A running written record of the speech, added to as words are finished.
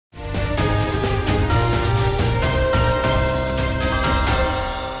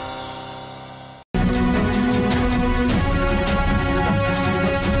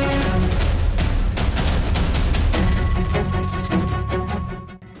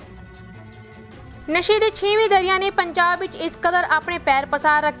नशे की 6वीं दरिया ने पंजाब विच इस कदर अपने पैर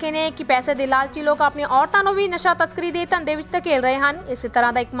पसार रखे ने कि पैसे के लालची लोग अपनी औरतों को भी नशा तस्करी के धंधे विच धकेल रहे हैं। इस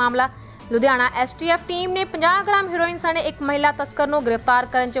तरह का एक मामला लुधियाना STF टीम ने 50 ग्राम हेरोइन सने एक महिला तस्कर को गिरफ्तार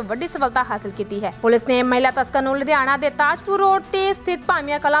करने च वड्डी सफलता हासिल की है। पुलिस ने महिला तस्कर को लुधियाना के ताजपुर रोड ते स्थित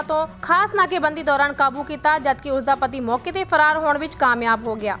भामिया कला तो खास नाकेबंदी दौरान काबू किया, जबकि उसका पति मौके ते फरार होने विच कामयाब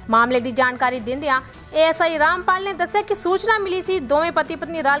हो गया। मामले की जानकारी दिंदियां ASI रामपाल ने दस्सिया कि सूचना मिली सी दोवें पति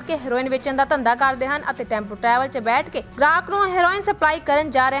पत्नी रल के हेरोइन वेचण का धंधा करते हैं और टैंपो ट्रैवल च बैठ के ग्राहक को हेरोइन सप्लाई करन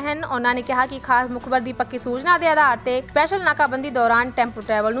जा रहे हैं। उन्होंने कहा कि खास मुखबर की पक्की सूचना के आधार पर स्पैशल नाकाबंदी दौरान टैंपो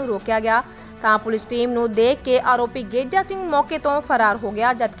ट्रैवल को रोकया गया तां पुलिस टीम को देख के आरोपी गेजा सिंह मौके तो फरार हो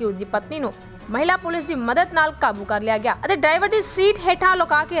गया, जबकि उसकी पत्नी को महिला पुलिस की मदद नाल काबू कर लिया गया। ड्राइवर की सीट हेठा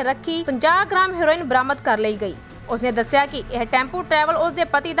लुका के रखी 50 ग्राम हेरोइन बरामद कर ली गई। उसने दस्सिया कि यह टैंपो ट्रैवल उसके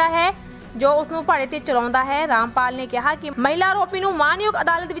पति का है जो उसनों भाड़े ते चलाउंदा है। रामपाल ने कहा कि महिला आरोपी नूं मानयोग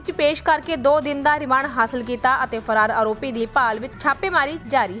अदालत विच पेश करके 2 दिन का रिमांड हासिल किया और फरार आरोपी की भाल विच छापेमारी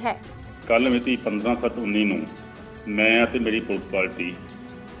जारी है। कल मिति 15/7/19 नूं मैं ते मेरी police party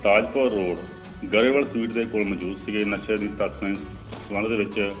Tajpur road Grewal sweet के कोल मौजूद थे। नशे की तस्करी संबंध दे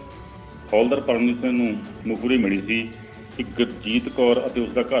विच हौलदार परमजीत सिंह नूं मुखबरी मिली सी कि गुरजीत कौर और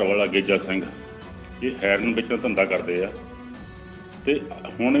उसका घर वाला गेजा सिंह ये हैरन बेचण दा धंधा करते हैं ते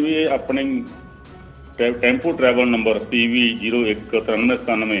हुण भी ये अपने टैंपो ट्रैवल नंबर PV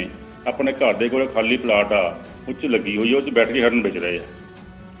 019397 अपने घर के कोल खाली प्लाट आ उस लगी हुई है, उस बैठ के हैरन बेच रहे हैं।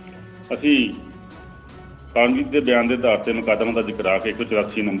 असी परमजीत के बयान के आधार पर मुकदमा दर्ज करा के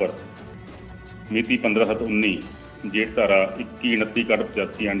 184 नंबर मिति 15/7/19 जेठ धारा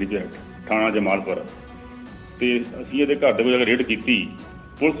 21/29/85 NDPS थाना जमालपुर ते असीं इहदे घर दे कोल रेड की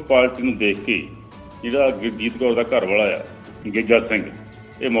पुलिस पार्टी नूं देख के जिहड़ा गुरजीत कौर दा घर वाला आ गेजा सिंह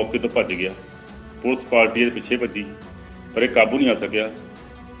ये मौके तो भज गया। पुलिस पार्टी इहदे पिछे भजी पर यह काबू नहीं आ सकिया।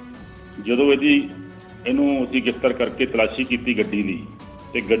 जदों इहनूं असीं गिरफ्तार करके तलाशी की गड्डी दी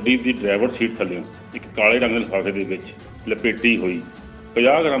ते गड्डी की ड्राइवर सीट थल्लों एक काले रंग के लिफाफे दे विच लपेटी हुई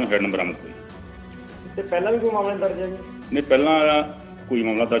 50 ग्राम हेरोइन बरामद हुई। ਤੇ ਪਹਿਲਾਂ ਵੀ ਕੋਈ ਮਾਮਲਾ ਦਰਜ ਹੈ ਜੀ? नहीं पहला कोई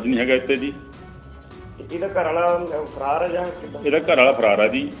मामला दर्ज नहीं है इत्ते जी। ਇਹਦਾ ਘਰ ਵਾਲਾ ਫਰਾਰ ਹੈ ਜਾਂ ਕਿੱਦਾਂ? ਇਹਦਾ ਘਰ ਵਾਲਾ ਫਰਾਰ ਆ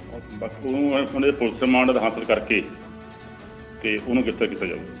ਜੀ। ਬਸ ਉਹਦੇ ਪੁਲਿਸ ਰਿਮਾਂਡ ਹਾਸਲ ਕਰਕੇ ਤੇ ਉਹਨੂੰ ਗ੍ਰਿਫਤਾਰ ਕੀਤਾ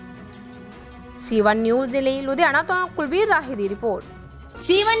ਜਾਊਗਾ। C1 ਨਿਊਜ਼ ਦੇ ਲਈ ਲੁਧਿਆਣਾ ਤੋਂ ਕੁਲਬੀਰ ਰਾਹੀ ਦੀ ਰਿਪੋਰਟ।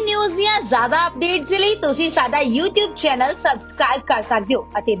 C1 ਨਿਊਜ਼ ਦੀਆਂ ਜ਼ਿਆਦਾ ਅਪਡੇਟਸ ਦੇ ਲਈ ਤੁਸੀਂ ਸਾਡਾ YouTube ਚੈਨਲ ਸਬਸਕ੍ਰਾਈਬ ਕਰ ਸਕਦੇ ਹੋ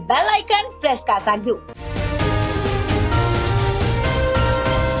ਅਤੇ ਬੈਲ ਆਈਕਨ ਪ੍ਰੈਸ ਕਰ ਸਕਦੇ ਹੋ।